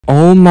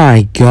Oh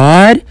my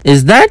god.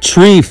 Is that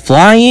tree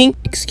flying?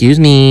 Excuse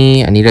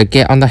me. I need to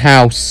get on the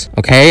house.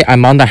 Okay,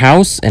 I'm on the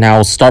house and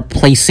I'll start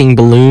placing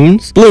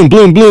balloons. Bloom,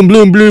 bloom, bloom,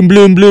 bloom, bloom,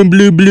 bloom, bloom,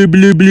 bloom, bloom,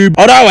 bloom, bloom.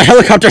 Oh no, a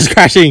helicopter's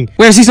crashing.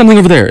 Wait, I see something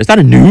over there. Is that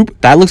a noob?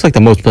 That looks like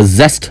the most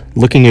possessed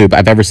looking noob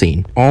I've ever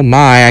seen. Oh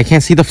my, I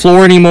can't see the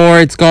floor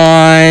anymore. It's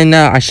gone.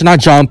 I should not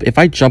jump. If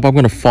I jump, I'm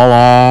gonna fall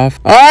off.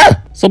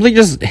 Ah! Something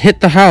just hit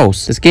the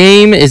house. This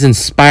game is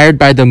inspired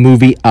by the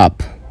movie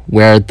Up,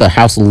 where the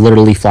house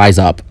literally flies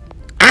up.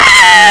 Ah!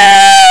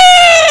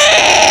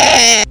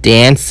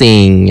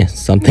 Dancing.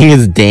 Something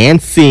is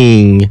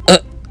dancing.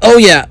 Oh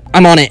yeah,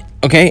 I'm on it.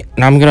 Okay,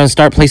 now I'm gonna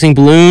start placing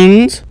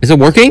balloons. Is it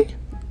working?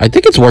 I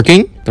think it's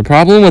working. The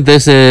problem with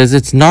this is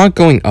it's not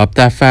going up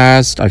that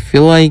fast. I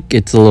feel like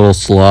it's a little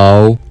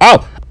slow.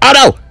 Oh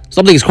no!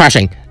 Something is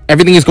crashing.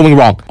 Everything is going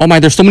wrong. Oh my,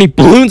 there's so many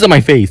balloons on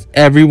my face.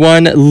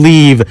 Everyone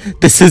leave.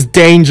 This is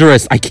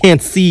dangerous. I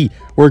can't see.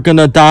 We're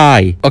gonna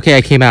die. Okay,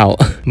 I came out.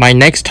 My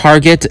next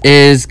target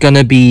is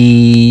gonna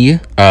be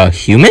a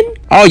human?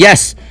 Oh,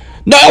 yes.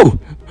 No!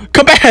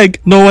 Come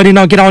back! No, I did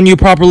not get on you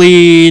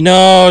properly.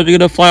 No, you're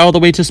gonna fly all the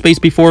way to space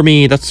before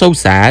me. That's so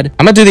sad.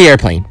 I'm gonna do the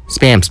airplane.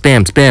 Spam,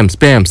 spam, spam,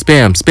 spam,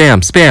 spam,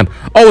 spam, spam.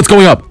 Oh, it's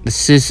going up.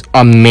 This is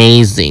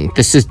amazing.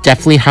 This is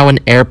definitely how an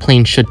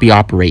airplane should be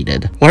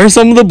operated. Why are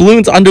some of the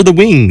balloons under the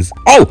wings?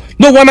 Oh,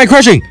 no, why am I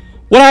crashing?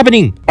 What's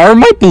happening? Are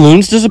my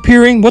balloons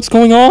disappearing? What's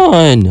going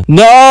on?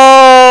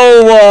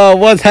 No!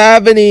 What's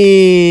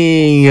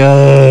happening? You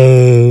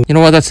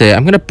know what? That's it.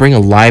 I'm gonna bring a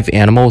live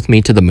animal with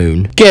me to the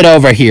moon. Get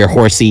over here,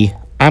 horsey.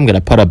 I'm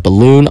gonna put a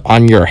balloon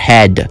on your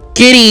head.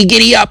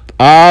 Giddy up.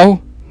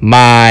 Oh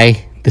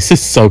my. This is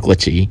so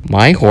glitchy.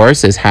 My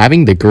horse is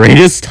having the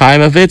greatest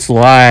time of its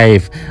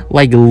life.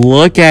 Like,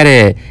 look at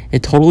it.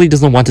 It totally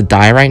doesn't want to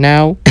die right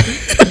now.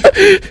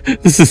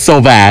 This is so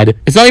bad.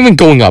 It's not even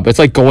going up. It's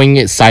like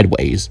going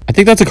sideways. I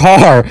think that's a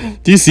car.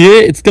 Do you see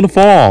it? It's gonna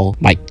fall.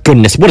 My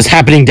goodness, what is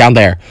happening down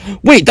there?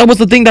 Wait, that was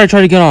the thing that I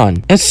tried to get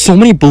on. There's so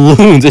many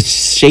balloons. It's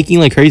shaking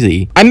like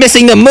crazy. I'm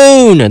missing the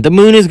moon. The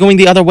moon is going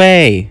the other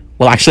way.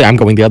 Well, actually, I'm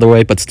going the other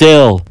way, but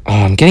still. Oh,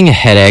 I'm getting a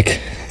headache.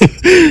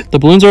 The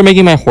balloons are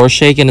making my horse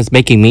shake, and it's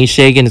making me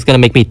shake, and it's gonna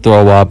make me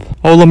throw up.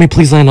 Oh, let me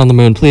please land on the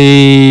moon.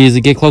 Please,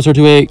 get closer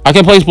to it. I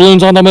can place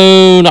balloons on the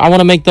moon. I want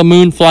to make the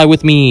moon fly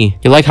with me.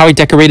 You like how I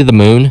decorated the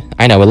moon?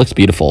 I know, it looks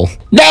beautiful.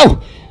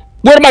 No!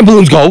 Where did my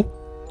balloons go?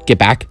 Get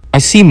back. I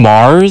see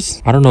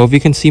Mars. I don't know if you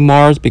can see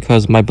Mars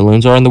because my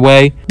balloons are in the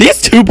way.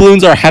 These two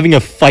balloons are having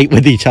a fight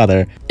with each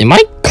other. Am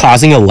I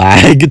causing a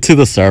lag to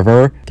the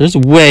server? There's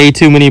way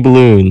too many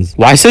balloons.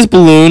 Why is this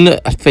balloon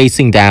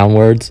facing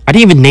downwards? I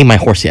didn't even name my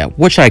horse yet.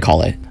 What should I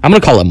call it? I'm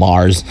gonna call it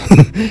Mars.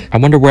 I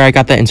wonder where I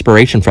got that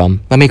inspiration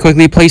from. Let me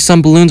quickly place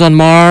some balloons on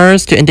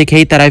Mars to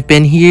indicate that I've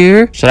been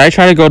here. Should I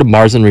try to go to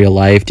Mars in real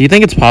life? Do you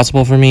think it's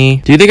possible for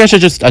me? Do you think I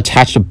should just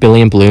attach a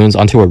billion balloons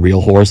onto a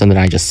real horse and then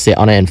I just sit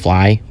on it and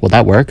fly? Will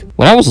that work?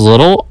 When I was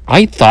little,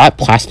 I thought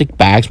plastic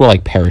bags were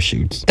like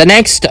parachutes. The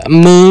next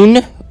moon,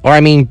 or I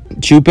mean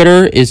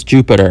Jupiter, is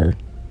Jupiter.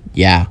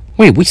 Yeah.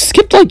 Wait, we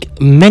skipped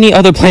like many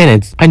other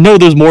planets. I know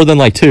there's more than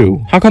like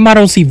 2. How come I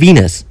don't see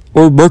Venus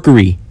or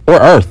Mercury or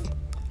Earth?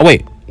 Oh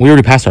wait, we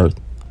already passed Earth.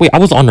 Wait, I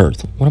was on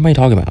Earth. What am I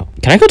talking about?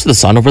 Can I go to the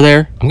sun over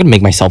there? I'm gonna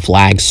make myself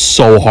lag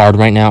so hard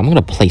right now. I'm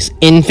gonna place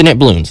infinite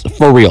balloons.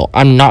 For real.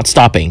 I'm not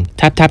stopping.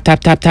 Tap, tap,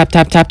 tap, tap, tap,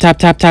 tap, tap, tap,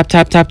 tap, tap,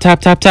 tap, tap,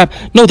 tap, tap, tap.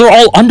 No, they're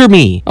all under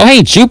me. Oh,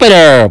 hey,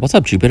 Jupiter. What's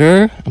up,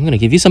 Jupiter? I'm gonna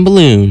give you some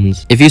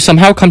balloons. If you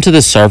somehow come to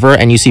this server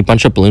and you see a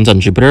bunch of balloons on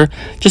Jupiter,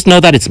 just know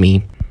that it's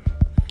me.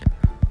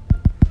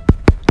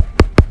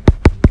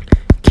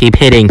 Keep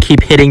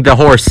hitting the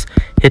horse.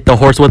 Hit the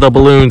horse with the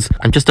balloons.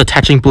 I'm just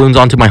attaching balloons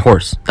onto my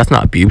horse. That's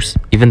not abuse.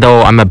 Even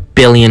though I'm a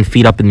billion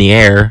feet up in the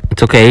air,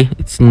 it's okay.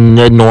 It's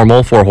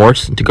normal for a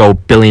horse to go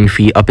billion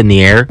feet up in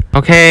the air.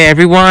 Okay,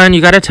 everyone, you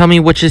gotta tell me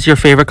which is your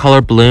favorite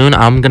color balloon.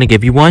 I'm gonna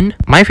give you one.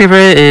 My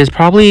favorite is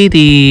probably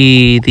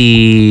if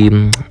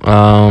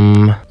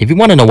you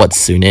want to know what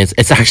soon is,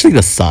 it's actually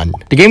the sun.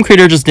 The game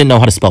creator just didn't know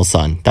how to spell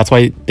sun. That's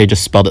why they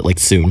just spelled it like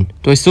soon.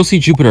 Do I still see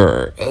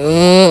Jupiter?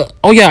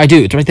 Oh yeah, I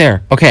do. It's right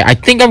there. Okay, I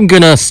think I'm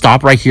gonna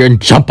stop right here and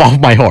jump off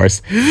my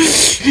horse.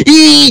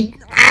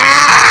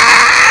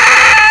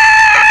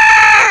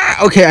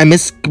 Okay, I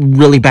missed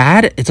really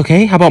bad. It's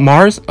okay. How about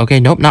Mars?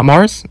 Okay, nope, not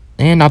Mars.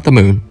 And not the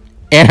moon.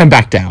 And I'm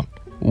back down.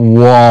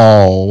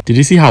 Whoa. Did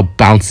you see how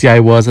bouncy I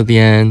was at the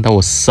end? That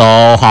was so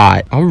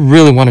hot. I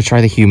really want to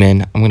try the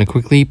human. I'm going to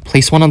quickly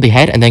place one on the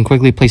head and then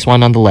quickly place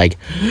one on the leg.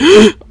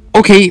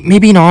 Okay,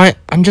 maybe not.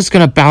 I'm just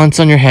gonna balance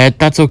on your head.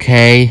 That's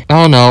okay.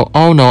 Oh no,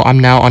 I'm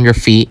now on your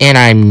feet and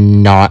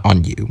I'm not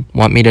on you.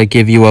 Want me to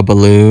give you a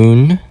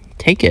balloon?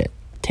 Take it.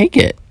 Take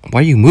it.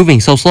 Why are you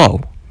moving so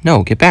slow?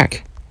 No, get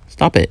back.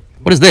 Stop it.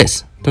 What is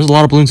this? There's a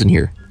lot of balloons in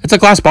here. It's a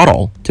glass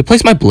bottle. To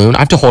place my balloon, I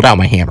have to hold out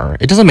my hammer.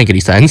 It doesn't make any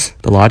sense.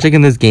 The logic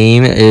in this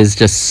game is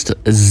just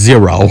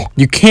zero.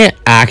 You can't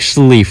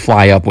actually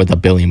fly up with a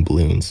billion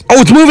balloons. Oh,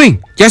 it's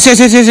moving! Yes.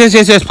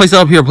 Place it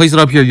up here. Place it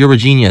up here. You're a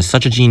genius.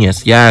 Such a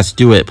genius. Yes,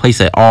 do it.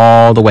 Place it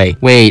all the way.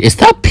 Wait, is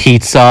that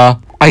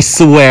pizza? I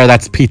swear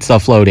that's pizza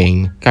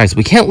floating. Guys,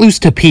 we can't lose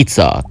to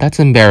pizza. That's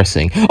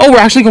embarrassing. Oh, we're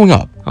actually going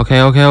up.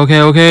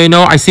 Okay.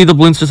 No, I see the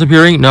balloons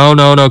disappearing. No.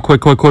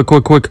 Quick.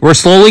 We're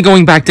slowly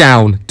going back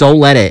down. Don't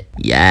let it.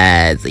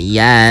 Yes.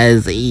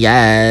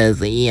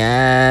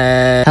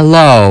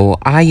 Hello,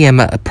 I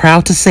am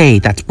proud to say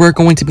that we're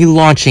going to be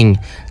launching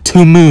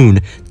to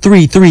Moon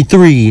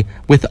 333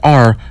 with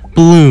our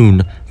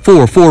balloon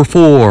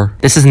 444.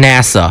 This is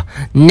NASA.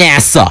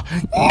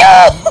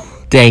 No!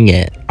 Dang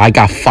it, I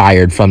got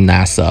fired from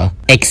NASA.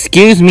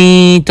 Excuse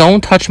me,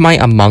 don't touch my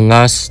Among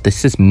Us.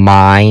 This is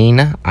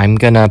mine. I'm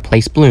gonna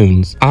place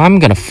balloons. I'm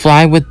gonna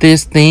fly with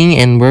this thing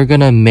and we're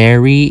gonna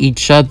marry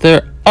each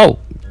other. Oh,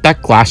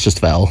 that glass just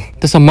fell.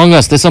 This Among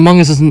Us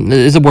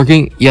is it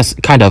working? Yes,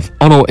 kind of.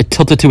 Oh no, it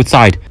tilted to its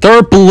side. There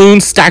are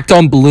balloons stacked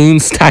on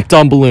balloons stacked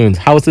on balloons.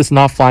 How is this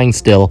not flying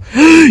still?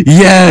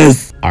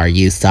 Yes! Are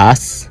you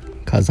sus?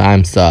 Cause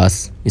I'm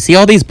sus. You see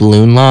all these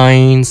balloon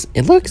lines?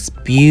 It looks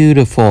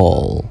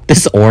beautiful.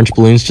 This orange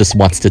balloon just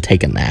wants to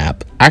take a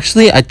nap.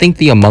 Actually, I think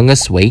the Among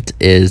Us weight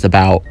is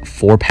about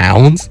 4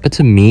 pounds. But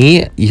to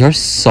me, you're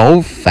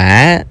so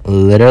fat.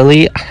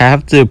 Literally, I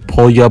have to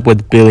pull you up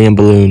with billion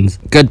balloons.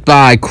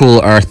 Goodbye, cool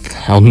Earth.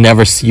 I'll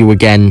never see you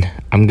again.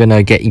 I'm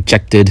gonna get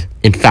ejected.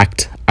 In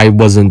fact, I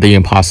wasn't the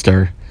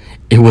imposter.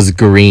 It was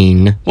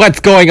green. What's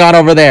going on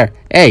over there?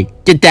 Hey,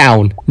 get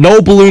down.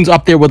 No balloons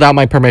up there without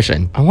my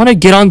permission. I want to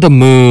get on the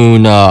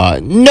moon. No,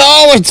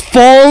 it's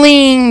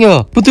falling.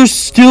 But there's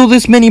still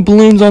this many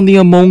balloons on the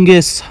Among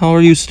Us. How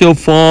are you still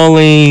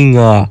falling?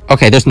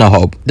 Okay, there's no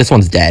hope. This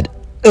one's dead.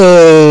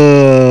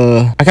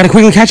 I gotta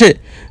quickly catch it.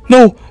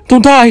 No,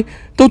 don't die.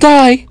 Don't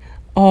die.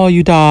 Oh,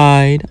 you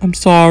died. I'm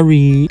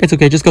sorry. It's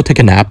okay, just go take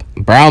a nap.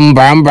 Brum.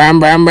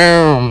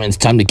 It's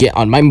time to get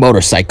on my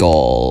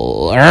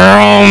motorcycle.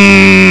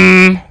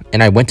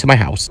 And I went to my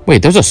house.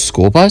 Wait, there's a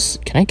school bus?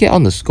 Can I get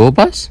on the school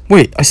bus?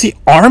 Wait, I see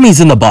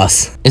armies in the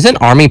bus. Isn't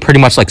army pretty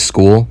much like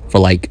school for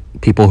like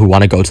people who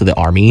want to go to the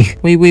army?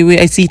 Wait,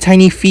 I see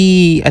tiny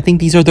feet. I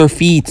think these are their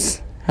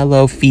feet.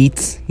 Hello,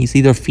 feet. You see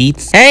their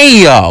feet?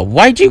 Hey,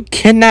 why'd you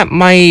kidnap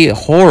my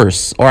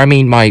horse? Or I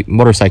mean, my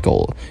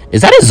motorcycle.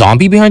 Is that a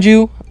zombie behind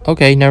you?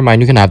 Okay, never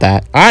mind. You can have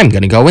that. I'm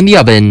gonna go in the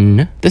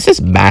oven. This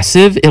is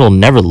massive. It'll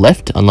never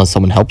lift unless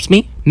someone helps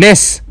me.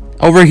 Miss,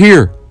 over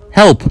here.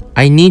 Help.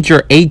 I need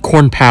your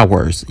acorn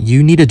powers.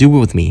 You need to do it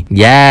with me.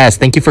 Yes,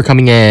 thank you for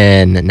coming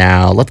in.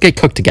 Now, let's get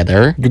cooked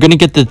together. You're gonna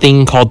get the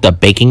thing called the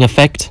baking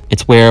effect.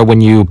 It's where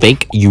when you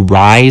bake, you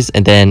rise,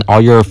 and then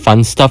all your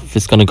fun stuff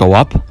is gonna go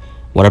up.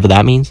 Whatever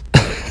that means.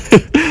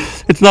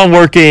 It's not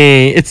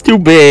working. It's too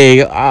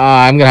big.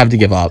 I'm gonna have to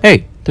give up.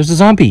 Hey, there's a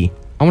zombie.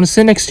 I wanna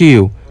sit next to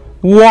you.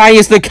 Why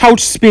is the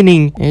couch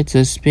spinning? It's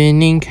a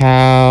spinning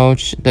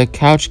couch. The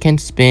couch can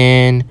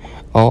spin.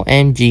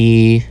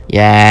 OMG.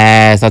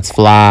 Yes, let's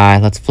fly.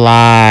 Let's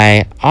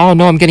fly. Oh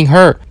no, I'm getting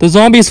hurt. The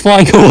zombie is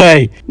flying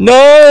away.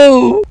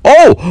 No.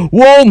 Oh,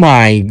 whoa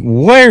my.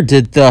 Where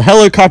did the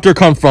helicopter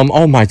come from?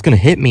 Oh my, it's gonna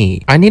hit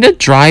me. I need to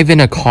drive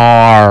in a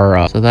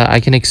car so that I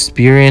can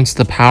experience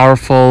the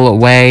powerful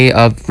way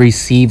of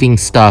receiving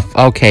stuff.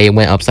 Okay, it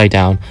went upside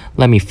down.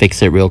 Let me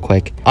fix it real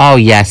quick. Oh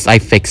yes, I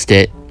fixed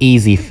it.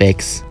 Easy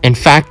fix. In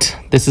fact,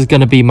 this is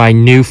gonna be my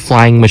new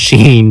flying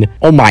machine.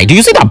 Oh my, do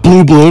you see that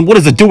blue balloon? What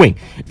is it doing?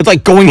 It's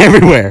like going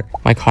everywhere.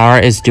 My car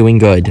is doing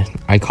good.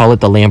 I call it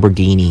the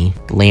Lamborghini.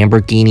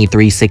 Lamborghini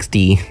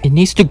 360. It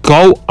needs to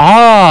go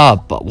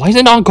up. Why is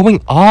it not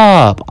going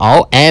up?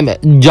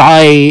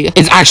 OMG.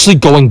 It's actually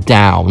going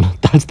down.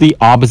 That's the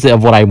opposite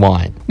of what I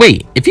want.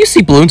 Wait, if you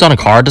see balloons on a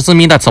car, doesn't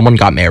mean that someone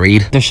got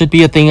married. There should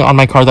be a thing on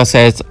my car that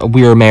says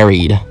we're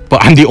married,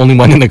 but I'm the only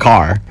one in the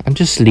car. I'm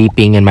just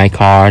sleeping in my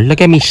car.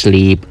 Look at me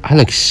sleep. I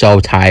look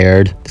so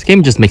tired. This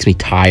game just makes me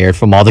tired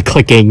from all the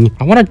clicking.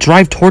 I want to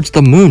drive towards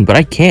the moon, but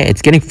I can't.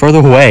 It's getting further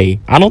away.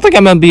 I don't think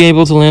I'm gonna be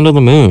able to land on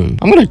the moon.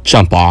 I'm gonna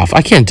jump off.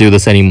 I can't do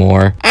this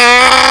anymore.